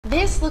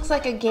This looks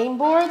like a game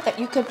board that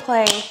you could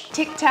play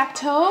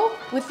tic-tac-toe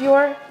with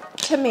your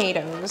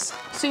tomatoes.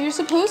 So you're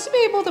supposed to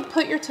be able to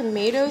put your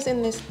tomatoes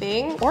in this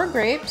thing, or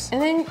grapes,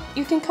 and then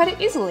you can cut it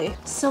easily.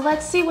 So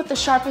let's see what the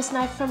Sharpest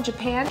knife from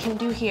Japan can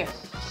do here.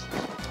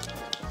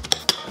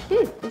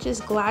 It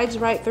just glides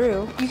right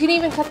through. You can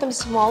even cut them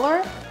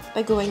smaller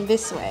by going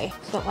this way,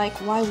 but like,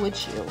 why would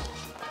you?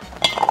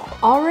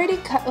 Already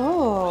cut,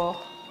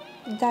 oh,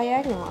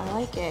 diagonal, I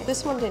like it.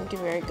 This one didn't do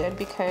very good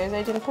because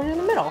I didn't put it in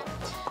the middle.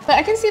 But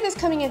I can see this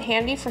coming in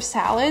handy for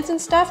salads and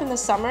stuff in the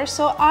summer,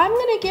 so I'm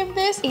gonna give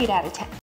this 8 out of 10.